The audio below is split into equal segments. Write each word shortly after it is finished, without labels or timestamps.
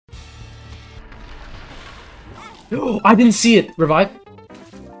I didn't see it! Revive?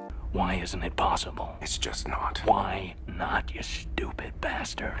 Why isn't it possible? It's just not. Why not, you stupid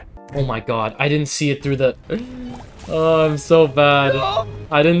bastard? Oh my god, I didn't see it through the... Oh, I'm so bad.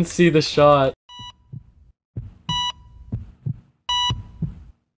 I didn't see the shot.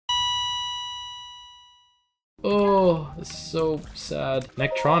 Oh, it's so sad.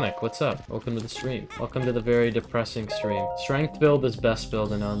 Nectronic, what's up? Welcome to the stream. Welcome to the very depressing stream. Strength build is best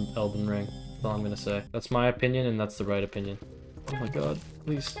build in Elden Ring. That's all I'm gonna say. That's my opinion, and that's the right opinion. Oh my god,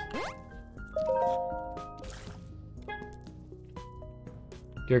 please.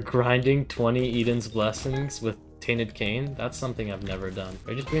 You're grinding 20 Eden's Blessings with Tainted Cane? That's something I've never done.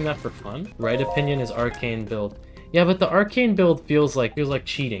 Are you just doing that for fun? Right opinion is arcane build. Yeah, but the arcane build feels like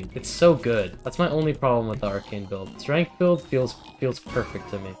cheating. It's so good. That's my only problem with the arcane build. Strength build feels perfect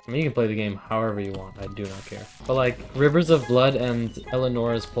to me. I mean, you can play the game however you want. I do not care. But like, Rivers of Blood and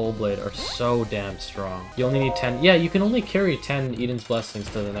Eleonora's Pole Blade are so damn strong. You only need 10. Yeah, you can only carry 10 Eden's Blessings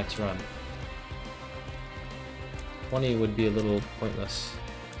to the next run. 20 would be a little pointless.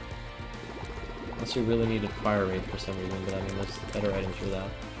 Unless you really needed Fire Rate for some reason, but I mean, there's better items for that.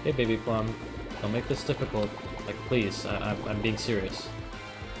 Hey, Baby Plum. Don't make this difficult. Like, please, I'm being serious.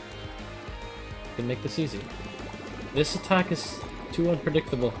 You can make this easy. This attack is too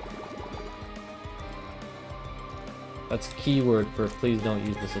unpredictable. That's keyword for please don't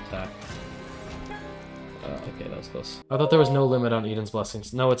use this attack. Okay, that was close. I thought there was no limit on Eden's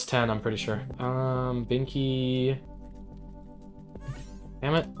Blessings. No, it's 10, I'm pretty sure. Binky...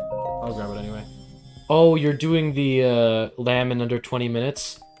 Damn it. I'll grab it anyway. Oh, you're doing the lamb in under 20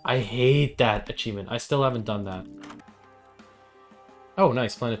 minutes? I hate that achievement. I still haven't done that. Oh,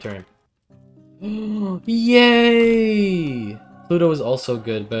 nice. Planetarium. Yay! Pluto is also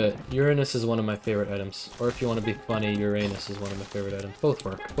good, but Uranus is one of my favorite items. Or if you want to be funny, Uranus is one of my favorite items. Both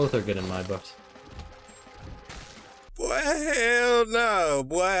work. Both are good in my books. Boy, hell no,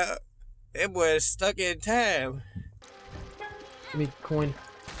 boy. That boy is stuck in time. Give me coin.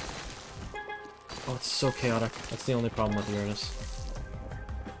 Oh, it's so chaotic. That's the only problem with Uranus.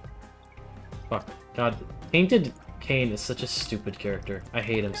 Fuck. God. Tainted Cain is such a stupid character. I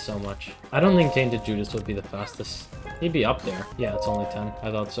hate him so much. I don't think Tainted Judas would be the fastest. He'd be up there. Yeah, it's only 10.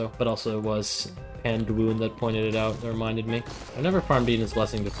 I thought so. But also it was Pandoon that pointed it out. That reminded me. I've never farmed Eden's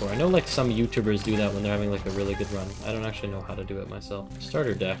Blessing before. I know like some YouTubers do that when they're having like a really good run. I don't actually know how to do it myself.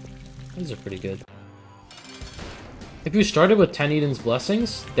 Starter deck. These are pretty good. If you started with 10 Eden's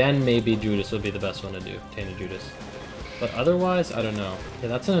Blessings, then maybe Judas would be the best one to do. Tainted Judas. But otherwise, I don't know. Yeah,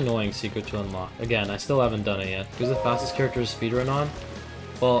 that's an annoying secret to unlock. Again, I still haven't done it yet. Who's the fastest character to speedrun on?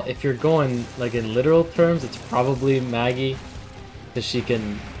 Well, if you're going, like, in literal terms, it's probably Maggie. Because she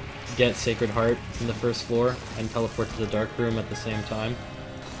can get Sacred Heart in the first floor and teleport to the Dark Room at the same time.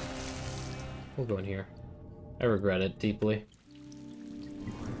 We'll go in here. I regret it deeply.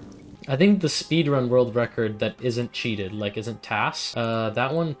 I think the speedrun world record that isn't cheated, like isn't TAS,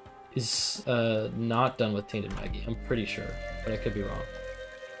 that one is not done with Tainted Maggie. I'm pretty sure, but I could be wrong.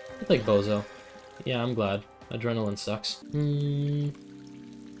 I think Bozo. Yeah, I'm glad. Adrenaline sucks.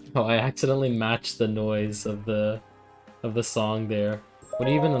 Oh, I accidentally matched the noise of the song there. Would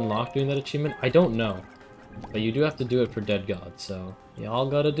you even unlock doing that achievement? I don't know. But you do have to do it for Dead God, so y'all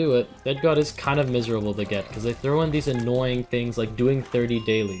gotta do it. Dead God is kind of miserable to get, because they throw in these annoying things like doing 30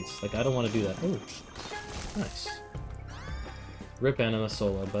 dailies. Like, I don't want to do that. Oh, nice. Rip Anima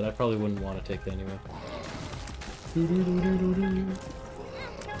Solo, but I probably wouldn't want to take that anyway.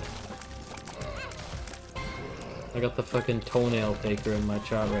 I got the fucking toenail taker in my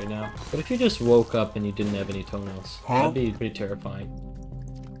chat right now. But if you just woke up and you didn't have any toenails, that'd be pretty terrifying.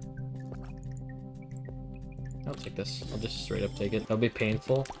 I'll take this. I'll just straight up take it. That'll be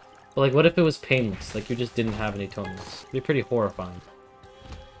painful. But like, what if it was painless? Like, you just didn't have any toenails. It'd be pretty horrifying.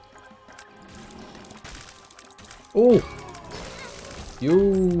 Oh!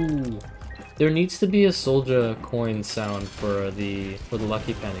 Yo! There needs to be a Soldier coin sound for the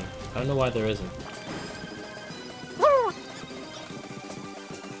Lucky Penny. I don't know why there isn't.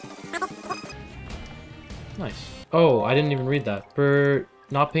 Nice. Oh, I didn't even read that. For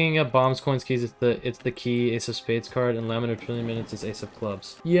not picking up bombs, coins, keys, it's the key, Ace of Spades card, and Lamina Trillion Minutes is Ace of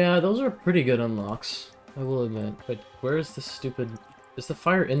Clubs. Yeah, those are pretty good unlocks, I will admit. But where is this stupid... Is the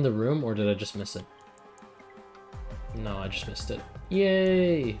fire in the room, or did I just miss it? No, I just missed it.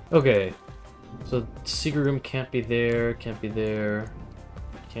 Yay! Okay. So, secret room can't be there, can't be there,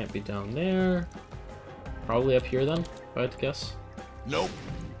 can't be down there. Probably up here then, if I had to guess. Nope.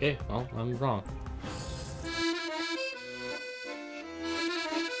 Okay, well, I'm wrong.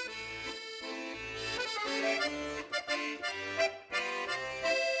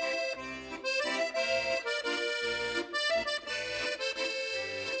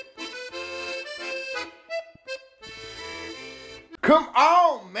 Come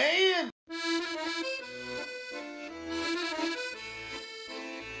on, man!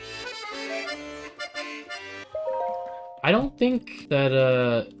 I don't think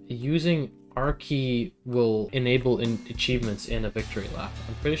that using R key will enable achievements in a victory lap.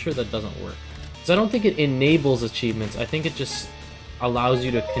 I'm pretty sure that doesn't work. So I don't think it enables achievements. I think it just allows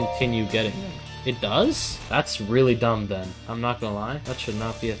you to continue getting them. It does? That's really dumb then. I'm not gonna lie. That should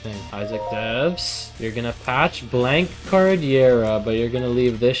not be a thing. Isaac Devs, you're gonna patch Blank Cardiera, but you're gonna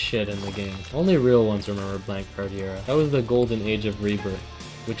leave this shit in the game. Only real ones remember Blank Cardiera. That was the golden age of Rebirth,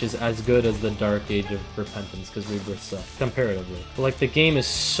 which is as good as the dark age of Repentance, because Rebirth sucked, comparatively. But like, the game is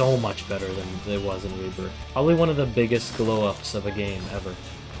so much better than it was in Rebirth. Probably one of the biggest glow-ups of a game ever.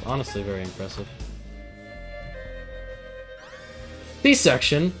 Honestly, very impressive.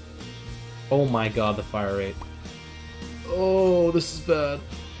 B-section! Oh my god, the fire rate. Oh, this is bad.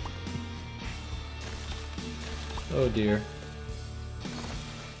 Oh dear.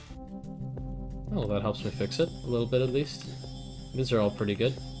 Oh, that helps me fix it, a little bit at least. These are all pretty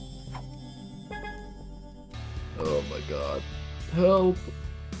good. Oh my god. Help!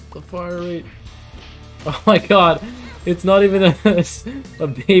 The fire rate. Oh my god! It's not even a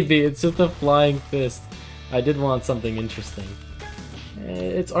baby, it's just a flying fist. I did want something interesting.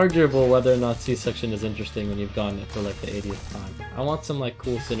 It's arguable whether or not C-section is interesting when you've gotten it for like the 80th time. I want some like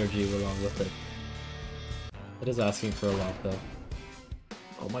cool synergy along with it. It is asking for a lot though.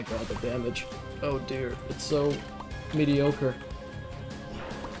 Oh my god, the damage. Oh dear, it's so mediocre.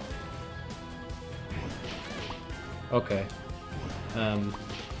 Okay. Can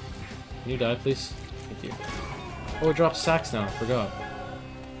you die please? Thank you. Oh, it drops sacks now, I forgot.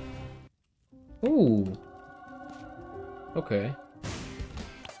 Ooh. Okay.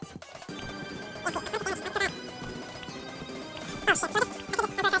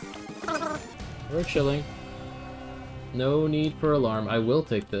 We're chilling. No need for alarm. I will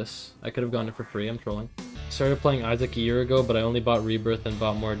take this. I could have gotten it for free. I'm trolling. Started playing Isaac a year ago, but I only bought Rebirth and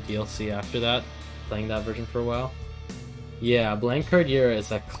bought more DLC after that. Playing that version for a while. Yeah, Blank Cardiera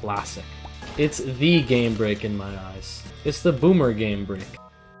is a classic. It's the game break in my eyes. It's the boomer game break.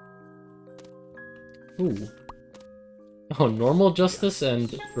 Ooh. Oh, normal justice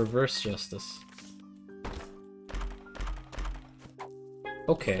and reverse justice.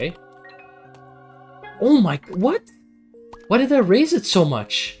 Okay. Oh my, what? Why did I raise it so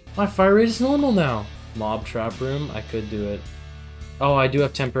much? My fire rate is normal now. Mob trap room, I could do it. Oh, I do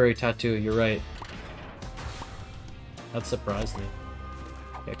have temporary tattoo, you're right. That surprised me.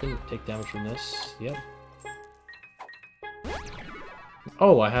 Okay, I can take damage from this, yep.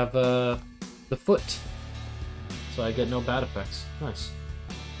 Oh, I have the foot. So I get no bad effects. Nice.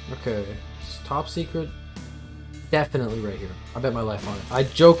 Okay, top secret. Definitely right here. I bet my life on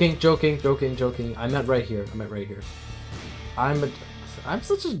it. Joking. I meant right here. I'm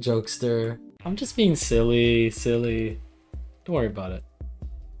such a jokester. I'm just being silly. Don't worry about it.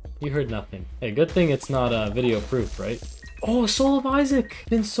 You heard nothing. Hey, good thing it's not video proof, right? Oh, Soul of Isaac!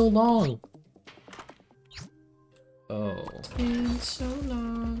 Been so long. Oh. It's been so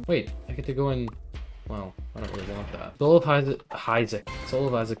long. Wait, I get to go in. Wow, I don't really want that. Soul of Isaac. Soul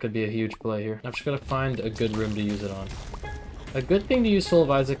of Isaac could be a huge play here. I'm just gonna find a good room to use it on. A good thing to use Soul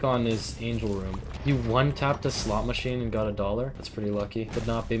of Isaac on is Angel Room. You one-tapped a slot machine and got $1. That's pretty lucky. Could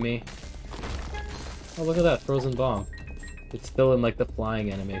not be me. Oh, look at that, frozen bomb. It's still in like the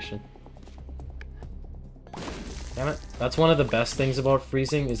flying animation. Damn it. That's one of the best things about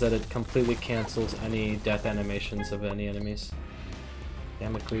freezing, is that it completely cancels any death animations of any enemies.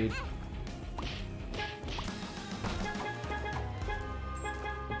 Damn it, Creed.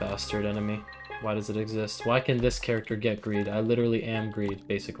 Bastard enemy. Why does it exist? Why can this character get greed? I literally am greed,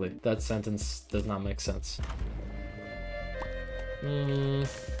 basically. That sentence does not make sense.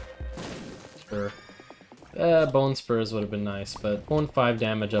 Sure. Bone Spurs would have been nice, but bone 5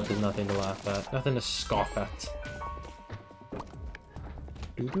 damage up is nothing to laugh at. Nothing to scoff at.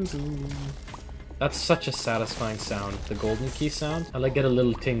 That's such a satisfying sound, the golden key sound. I like get a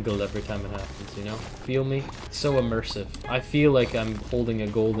little tingle every time it happens, you know? Feel me? It's so immersive. I feel like I'm holding a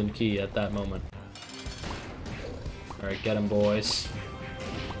golden key at that moment. Alright, get him, boys.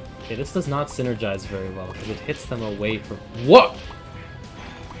 Okay, this does not synergize very well, because it hits them away from— What?!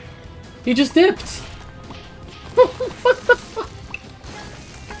 He just dipped! What the fuck?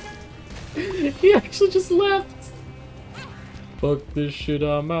 He actually just left! Fuck this shit,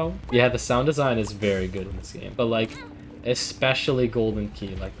 I'm out. Yeah, the sound design is very good in this game, but like, especially Golden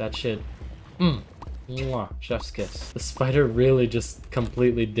Key, like that shit. Mwah, chef's kiss. The spider really just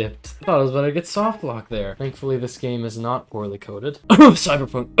completely dipped. I thought I was about to get soft lock there. Thankfully, this game is not poorly coded.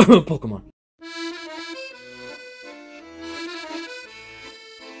 Cyberpunk Pokemon.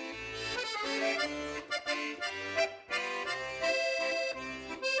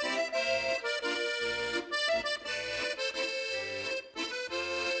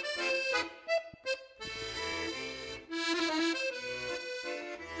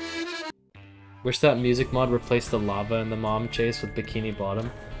 Wish that music mod replaced the lava in the mom chase with Bikini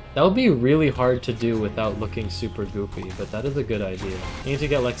Bottom. That would be really hard to do without looking super goofy, but that is a good idea. You need to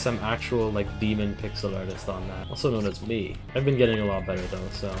get like some actual like demon pixel artist on that, also known as me. I've been getting a lot better though,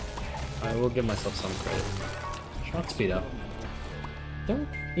 so I will give myself some credit. Shot speed up.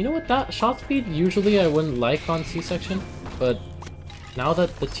 You know what, that shot speed usually I wouldn't like on C-section, but now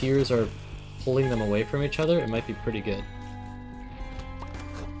that the tiers are pulling them away from each other, it might be pretty good.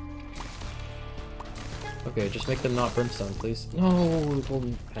 Okay, just make them not brimstone, please. No,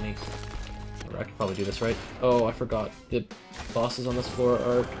 golden penny. I could probably do this, right? Oh, I forgot. The bosses on this floor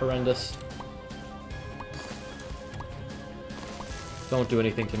are horrendous. Don't do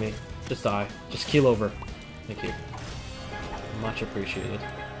anything to me. Just die. Just keel over. Thank you. Much appreciated.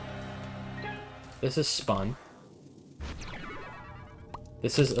 This is Spun.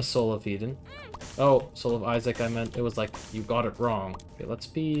 This is a Soul of Eden. Oh, Soul of Isaac I meant. It was like, you got it wrong. Okay, let's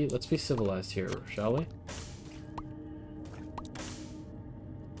be civilized here, shall we?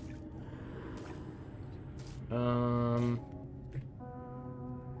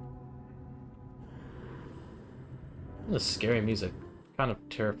 This is scary music. Kind of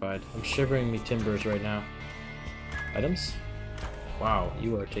terrified. I'm shivering me timbers right now. Items? Wow,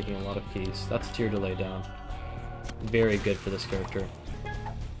 you are taking a lot of keys. That's a tier to lay down. Very good for this character.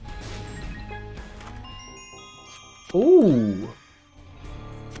 Ooh!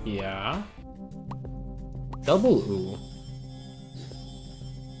 Yeah. Double ooh.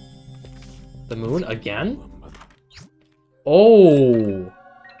 The moon again? Oh!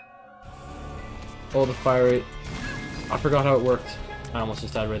 Oh, the fire rate. I forgot how it worked. I almost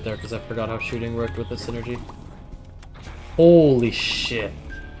just died right there because I forgot how shooting worked with the synergy. Holy shit.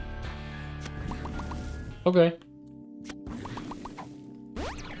 Okay.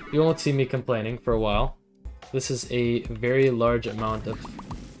 You won't see me complaining for a while. This is a very large amount of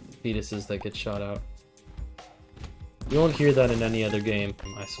fetuses that get shot out. You won't hear that in any other game,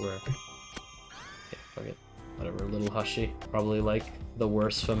 I swear. Okay, fuck it. Whatever, little hushy. Probably like the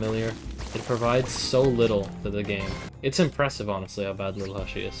worst familiar. It provides so little to the game. It's impressive, honestly, how bad little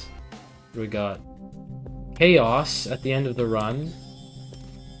hushy is. We got Chaos at the end of the run.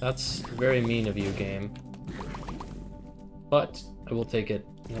 That's very mean of you, game. But I will take it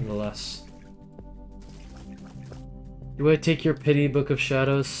nonetheless. Do I take your pity, Book of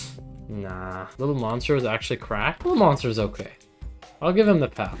Shadows? Nah. Little Monster is actually cracked? Little Monster's okay. I'll give him the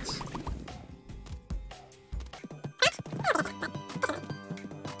pass.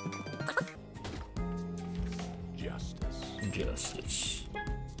 Justice.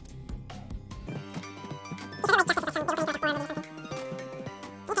 I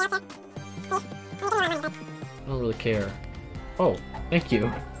don't really care. Oh, thank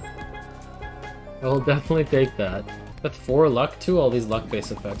you. I will definitely take that. With 4 luck too, all these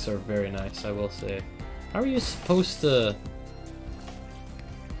luck-based effects are very nice, I will say. How are you supposed to...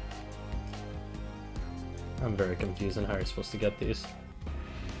 I'm very confused on how you're supposed to get these.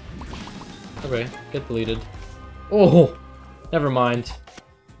 Okay, get deleted. Oh! Never mind.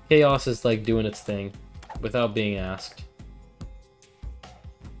 Chaos is like doing its thing, without being asked.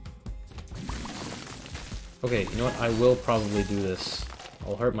 Okay, you know what? I will probably do this.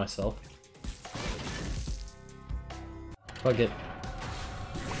 I'll hurt myself. Fuck it.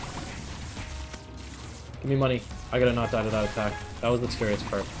 Give me money. I gotta not die to that attack. That was the scariest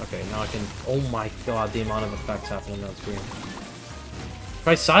part. Okay, now I can... Oh my god, the amount of effects happening on screen.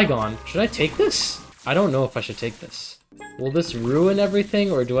 Try Saigon. Should I take this? I don't know if I should take this. Will this ruin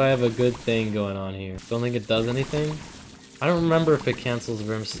everything, or do I have a good thing going on here? Don't think it does anything? I don't remember if it cancels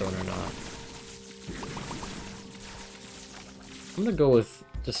Brimstone or not. I'm gonna go with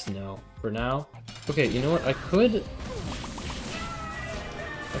just no for now. Okay, you know what? I could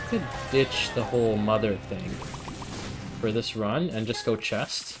ditch the whole mother thing for this run and just go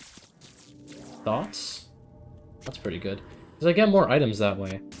chest. Thoughts? That's pretty good. Because I get more items that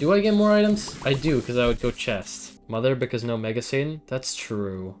way. Do I get more items? I do, because I would go chest. Mother because no Mega Satan? That's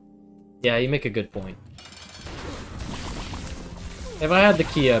true. Yeah, you make a good point. If I had the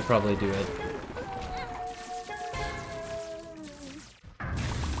key, I'd probably do it.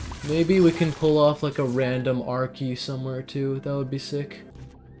 Maybe we can pull off like a random R key somewhere too. That would be sick.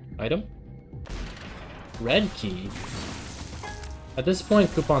 Item? Red key? At this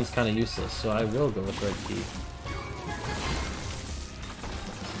point, coupon's kind of useless, so I will go with red key.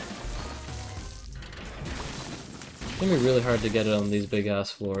 It's gonna be really hard to get it on these big ass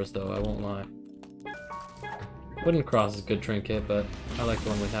floors though, I won't lie. Wooden cross is a good trinket, but I like the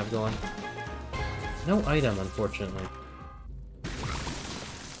one we have going. No item, unfortunately.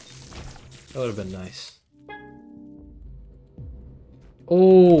 That would have been nice.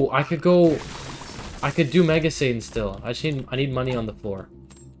 Oh, I could go I could do Mega Satan still. I need money on the floor.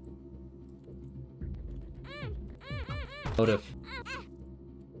 Motive.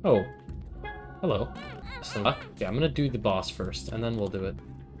 Oh. Hello. Okay, I'm gonna do the boss first, and then we'll do it.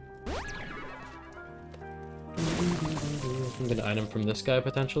 I'm gonna item from this guy,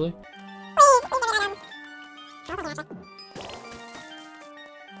 potentially.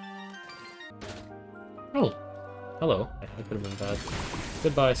 Oh. Hello. That could have been bad.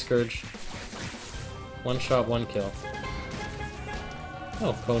 Goodbye, Scourge. One shot, one kill.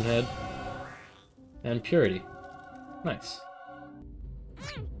 Oh, Conehead. And Purity. Nice.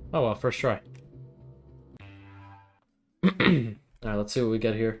 Oh well, first try. Alright, let's see what we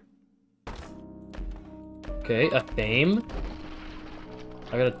get here. Okay, a Fame.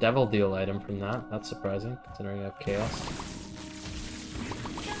 I got a Devil Deal item from that. That's surprising, considering I have Chaos.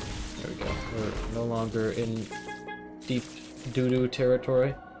 There we go. We're no longer in deep doo-doo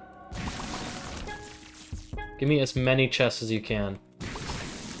territory. Give me as many chests as you can.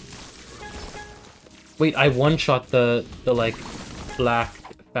 Wait, I one-shot the like, black,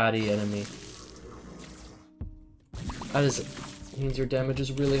 fatty enemy. That means your damage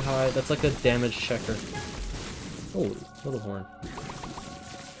is really high. That's like a damage checker. Oh, little horn.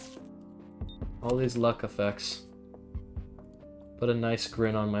 All these luck effects. Put a nice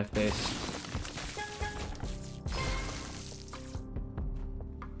grin on my face.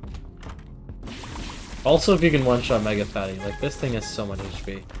 Also, if you can one-shot Mega Fatty, like, this thing has so much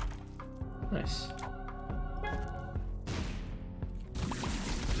HP. Nice.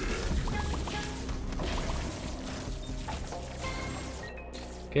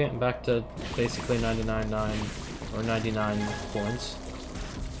 Okay, I'm back to basically 99.9 or 99 coins.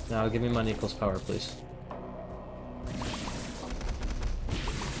 Now give me money equals power, please.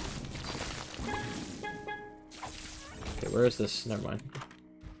 Okay, where is this? Never mind.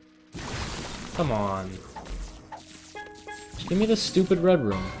 Come on. Just give me this stupid red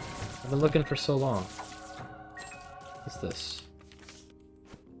room. I've been looking for so long. What's this?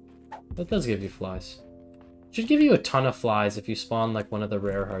 That does give you flies. Should give you a ton of flies if you spawn like one of the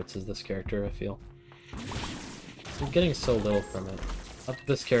rare hearts as this character, I feel. I'm getting so little from it.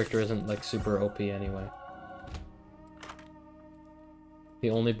 This character isn't like super OP anyway. The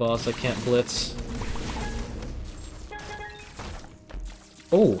only boss I can't blitz.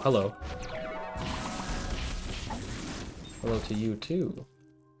 Oh, hello. Hello to you too.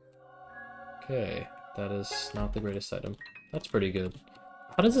 Okay, that is not the greatest item. That's pretty good.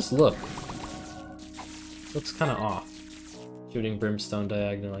 How does this look? Looks kind of off. Shooting brimstone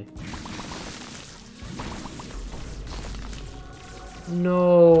diagonally.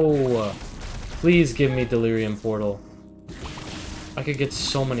 No! Please give me Delirium Portal. I could get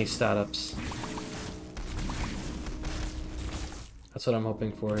so many stat ups. That's what I'm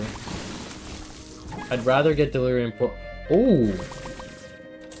hoping for here. I'd rather get Delirium Portal. Oh!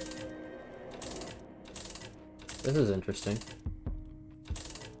 This is interesting.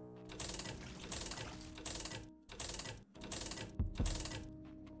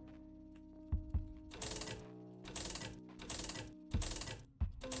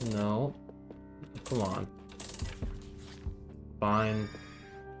 No. Come on. Fine.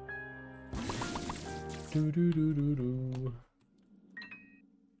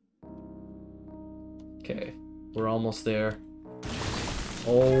 Okay. We're almost there.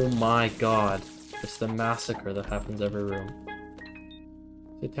 Oh my god. It's the massacre that happens every room.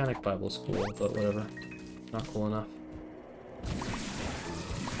 Satanic Bible's cool, but whatever. Not cool enough.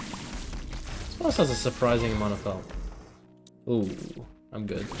 This boss has a surprising amount of health. Ooh. I'm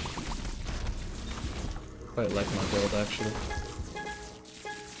good. Quite like my build, actually.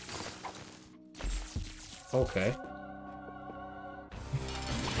 Okay.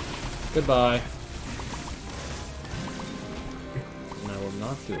 Goodbye. And I will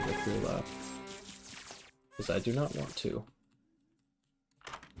not do a victory lap. Because I do not want to.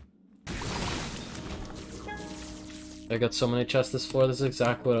 I got so many chests this floor, this is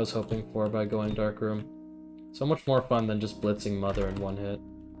exactly what I was hoping for by going Dark Room. So much more fun than just blitzing Mother in one hit.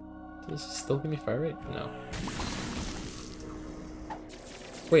 Does this still give me fire rate? No.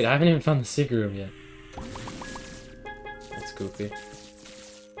 Wait, I haven't even found the secret room yet. That's goofy.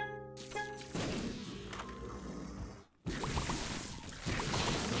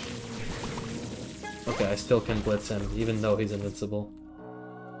 Okay, I still can blitz him, even though he's invincible.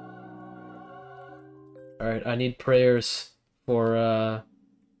 Alright, I need prayers for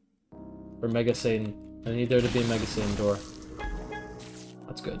Mega Satan. I need there to be a Mega Satan door.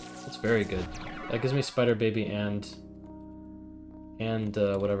 That's good. That's very good. That gives me Spider Baby and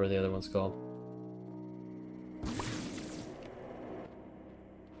whatever the other one's called.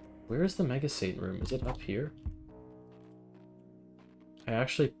 Where is the Mega Satan room? Is it up here? I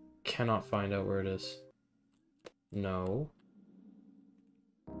actually cannot find out where it is. No.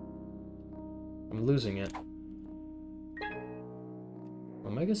 I'm losing it.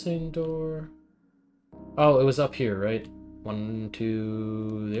 Omega Satan door. Oh, it was up here, right? 1,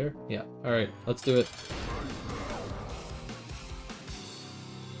 2, there? Yeah. Alright, let's do it.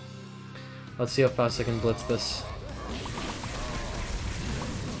 Let's see how fast I can blitz this.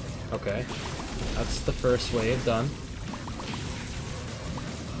 Okay. That's the first wave done.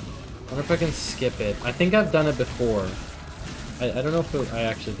 I wonder if I can skip it. I think I've done it before. I don't know if I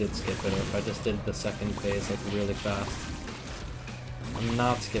actually did skip it or if I just did the second phase like really fast. I'm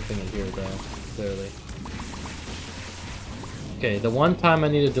not skipping it here though, clearly. Okay, the one time I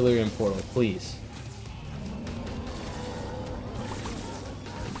need a Delirium portal, please.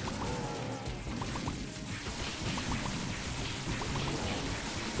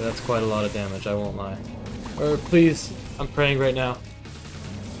 Okay, that's quite a lot of damage, I won't lie. Or please, I'm praying right now.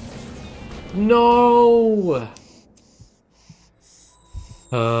 No!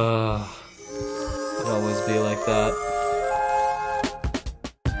 It'd always be like that.